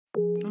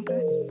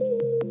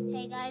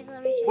guys,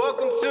 let me show you.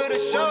 Welcome to the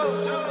show.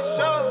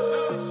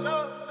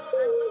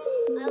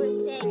 I was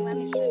saying, let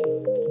me show you.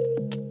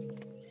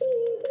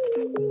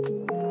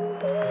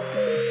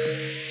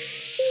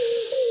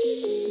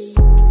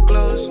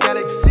 Close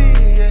Galaxy,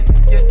 yeah.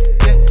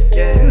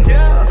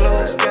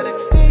 Close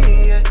Galaxy,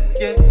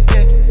 yeah.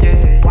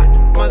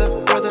 Mother,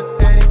 brother,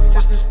 daddy,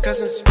 sisters,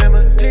 cousins,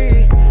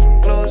 family.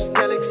 Close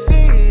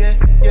Galaxy, yeah.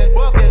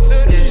 Welcome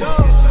to the show.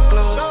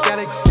 Close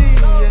Galaxy,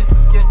 yeah.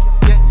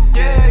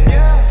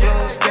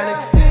 Close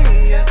Galaxy,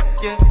 yeah.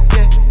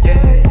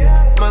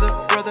 Mother,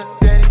 brother,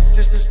 daddy,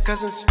 sisters,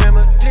 cousins,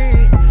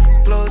 family.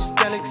 Close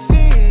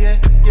Galaxy, yeah.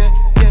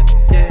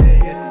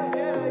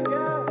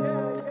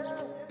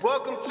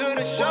 Welcome to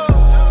the show.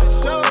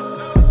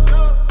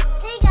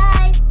 Hey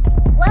guys,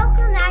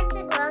 welcome back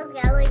to Close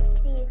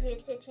Galaxy's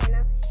YouTube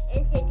channel.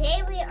 And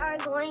today we are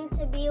going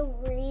to be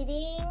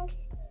reading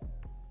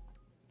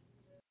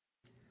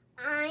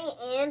I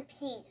Am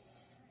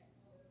Peace.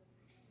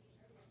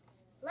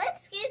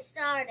 Let's get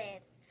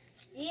started.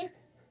 Do you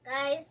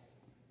guys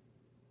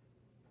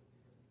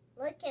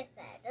look at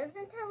that?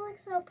 Doesn't that look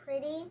so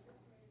pretty?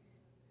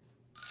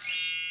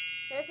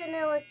 Doesn't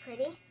it look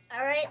pretty?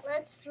 Alright,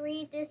 let's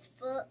read this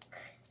book.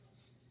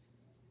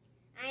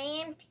 I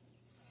Am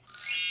Peace.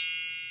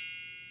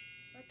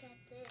 Look at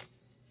this.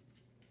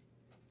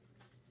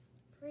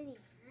 Pretty,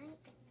 right?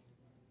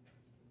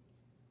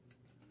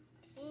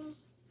 Okay.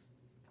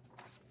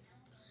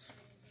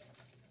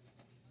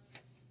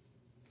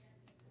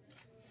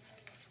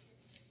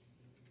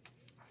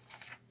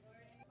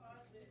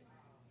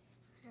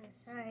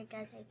 Sorry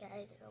guys, I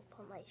gotta go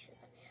put my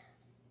shoes on.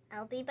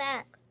 I'll be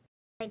back.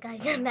 Alright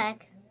guys, I'm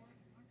back.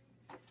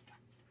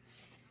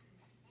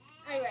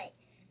 Alright,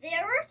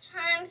 there were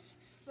times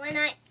when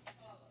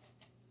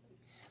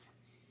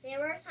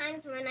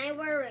I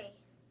worry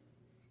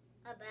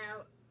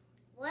about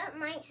what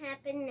might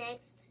happen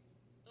next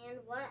and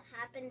what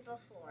happened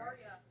before.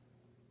 Gloria,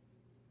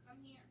 come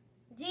here.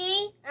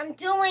 Dee, I'm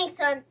doing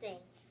something.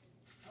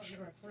 Oh,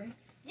 you're recording?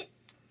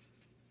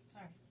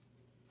 Sorry.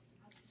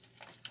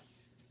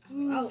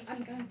 Mm. Oh,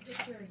 I'm going to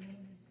put your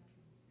name.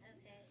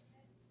 Okay.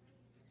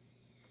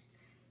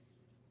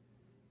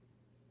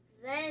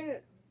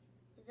 Then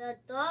the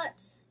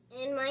thoughts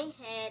in my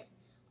head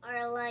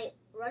are like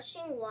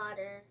rushing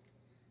water,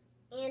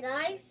 and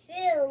I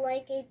feel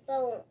like a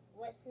boat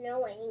with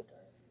no anchor.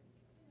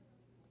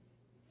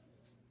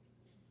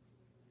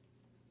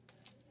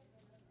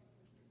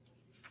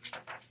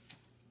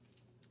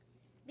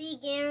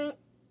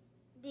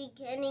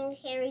 Beginning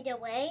carried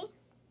away.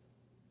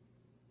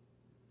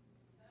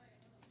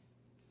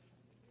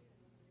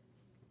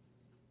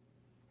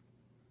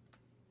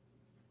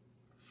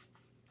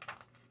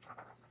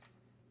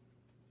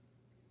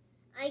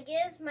 I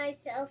give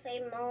myself a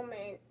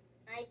moment.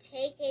 I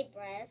take a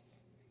breath,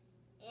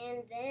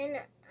 and then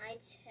I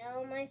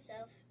tell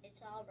myself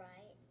it's all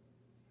right.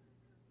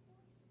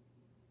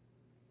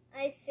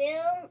 I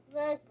feel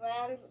the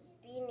ground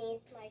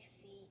beneath my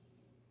feet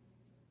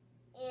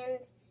and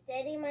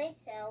steady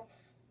myself.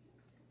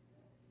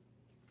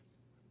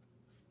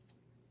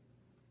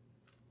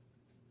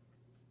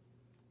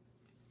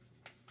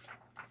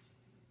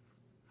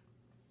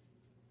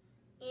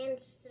 And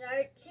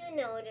start to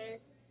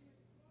notice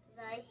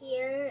the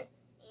here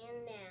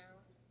and now.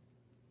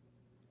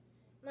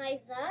 My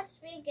thoughts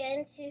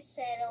begin to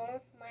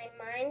settle. My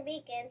mind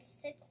begins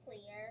to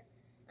clear.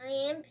 I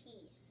am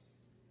peace.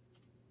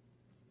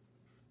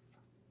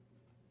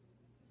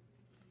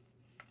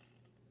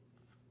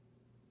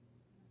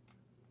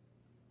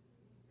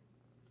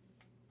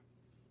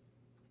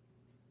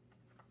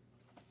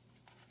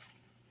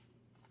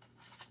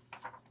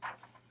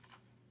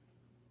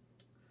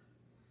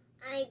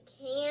 I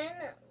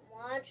can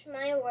watch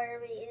my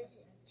worries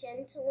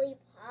gently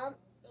pop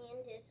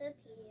and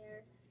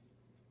disappear.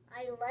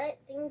 I let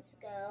things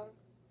go.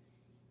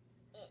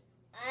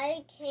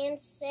 I can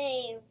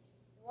say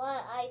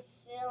what I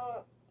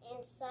feel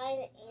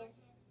inside and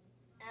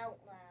out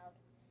loud.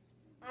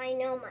 I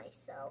know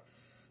myself.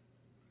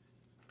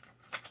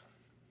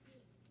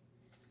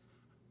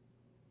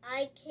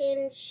 I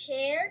can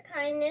share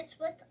kindness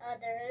with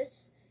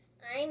others.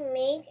 I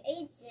make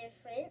a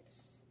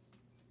difference.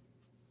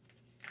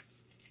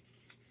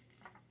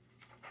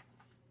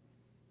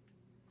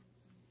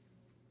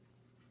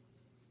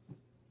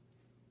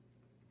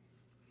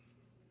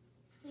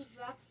 He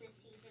dropped the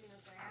seed in the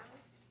ground.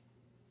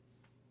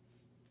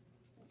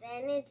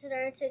 Then it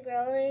started to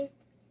growing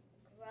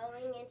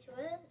into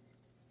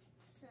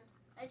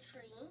a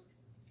tree.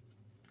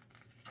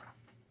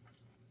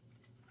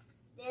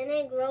 Then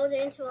it grew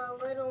into a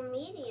little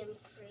medium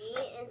tree,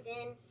 and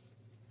then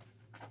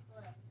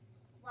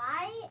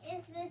why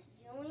is this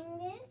doing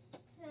this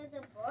to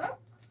the book?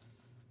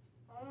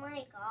 Oh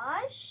my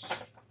gosh.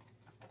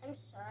 I'm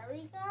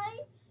sorry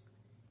guys.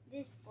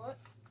 This book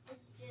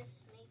is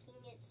just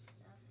making its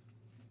stuff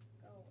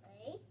go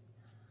away.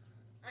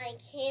 I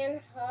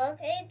can hug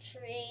a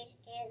tree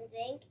and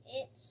thank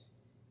it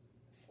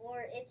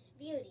for its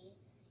beauty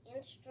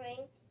and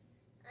strength.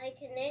 I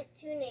connect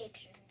to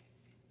nature.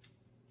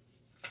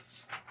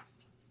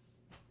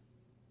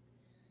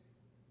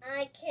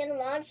 I can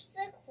watch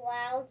the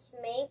clouds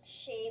make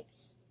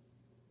shapes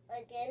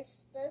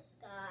against the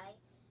sky.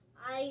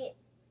 I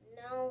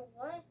know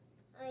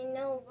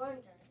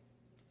wonder.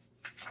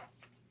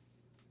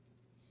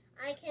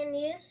 I can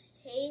use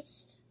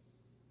taste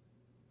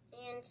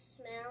and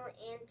smell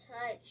and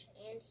touch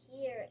and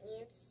hear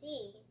and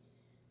see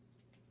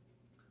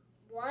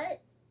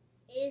what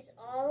is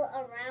all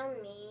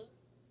around me.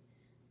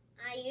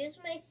 I use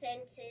my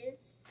senses.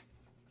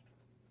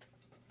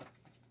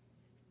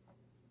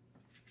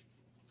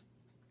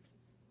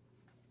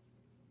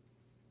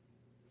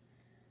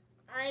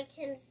 I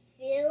can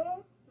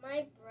feel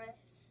my breath.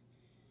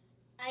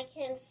 I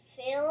can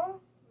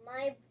feel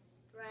my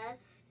breath,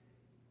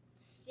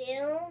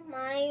 feel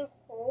my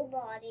whole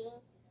body.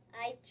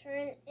 I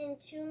turn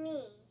into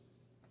me.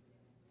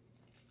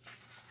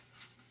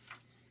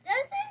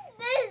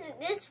 Doesn't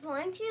this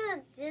want you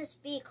to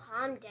just be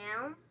calmed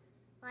down?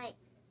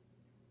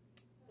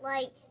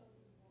 Like,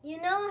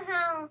 you know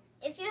how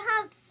if you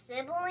have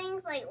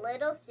siblings, like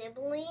little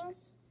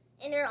siblings,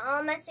 and they're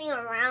all messing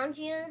around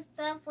you and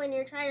stuff when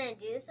you're trying to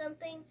do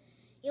something,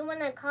 you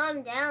want to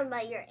calm down,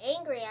 but you're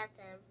angry at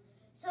them.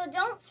 So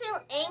don't feel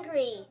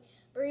angry.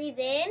 Breathe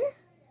in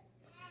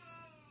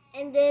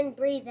and then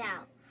breathe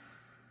out.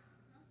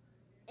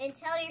 And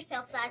tell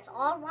yourself that's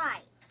all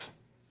right.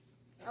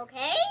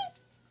 Okay?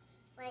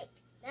 Like,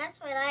 that's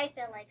what I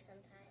feel like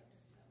sometimes.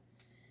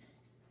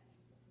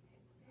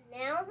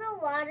 Now the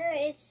water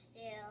is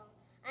still.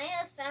 I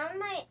have found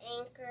my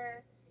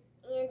anchor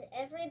and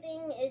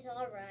everything is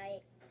all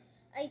right.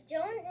 I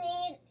don't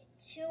need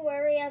to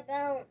worry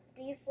about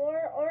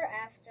before or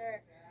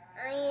after.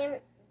 I am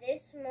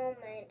this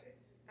moment.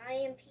 I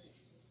am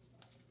peace.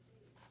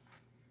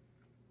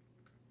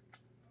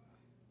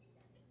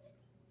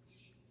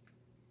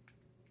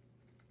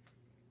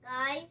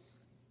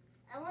 Guys,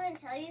 I want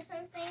to tell you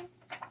something.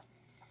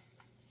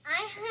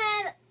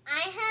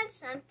 I had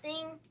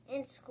something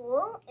in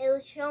school. It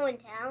was show and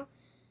tell.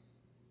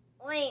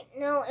 Wait,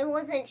 no, it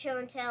wasn't show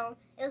and tell.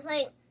 It was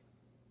like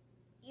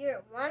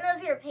one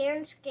of your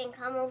parents can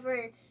come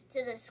over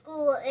to the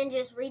school and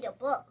just read a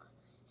book.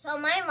 So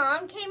my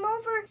mom came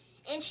over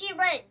and she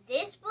read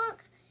this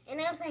book, and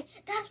I was like,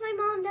 that's my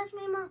mom, that's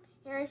my mom.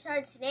 And I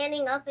started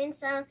standing up and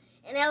stuff,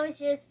 and I was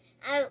just,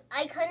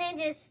 I couldn't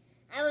just,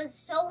 I was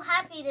so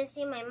happy to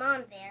see my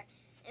mom there.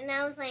 And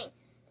I was like,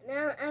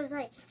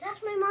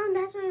 that's my mom,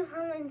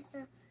 and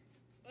stuff.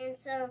 And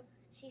so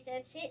she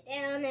said, sit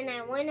down, and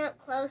I went up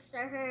close to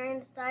her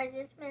and started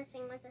just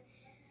messing with her.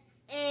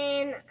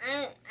 And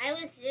I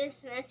was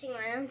just messing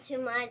around too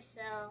much,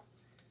 so.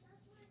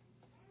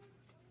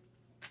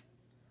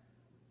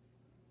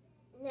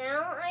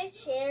 Now I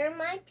share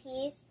my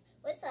peace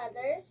with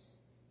others.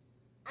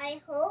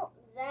 I hope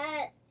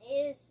that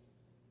it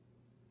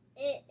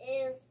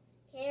is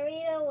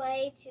carried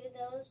away to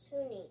those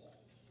who need it.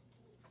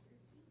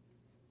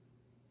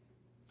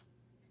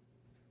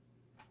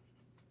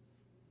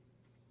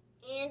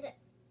 And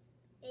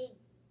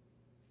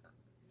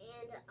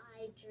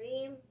I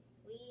dream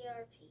we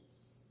are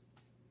peace.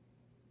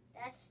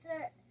 That's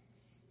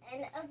the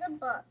end of the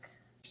book.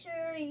 Make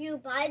sure you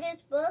buy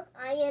this book,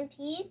 I Am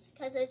Peace,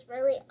 because it's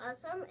really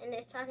awesome and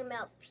it's talking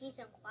about peace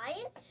and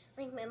quiet.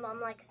 Like my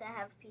mom likes to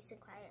have peace and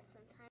quiet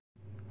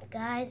sometimes.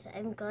 Guys,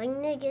 I'm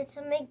going to get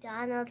some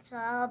McDonald's, so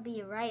I'll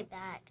be right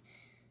back.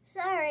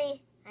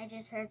 Sorry, I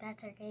just heard that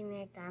they're getting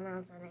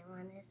McDonald's and I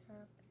wanted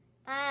some.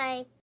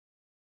 Bye.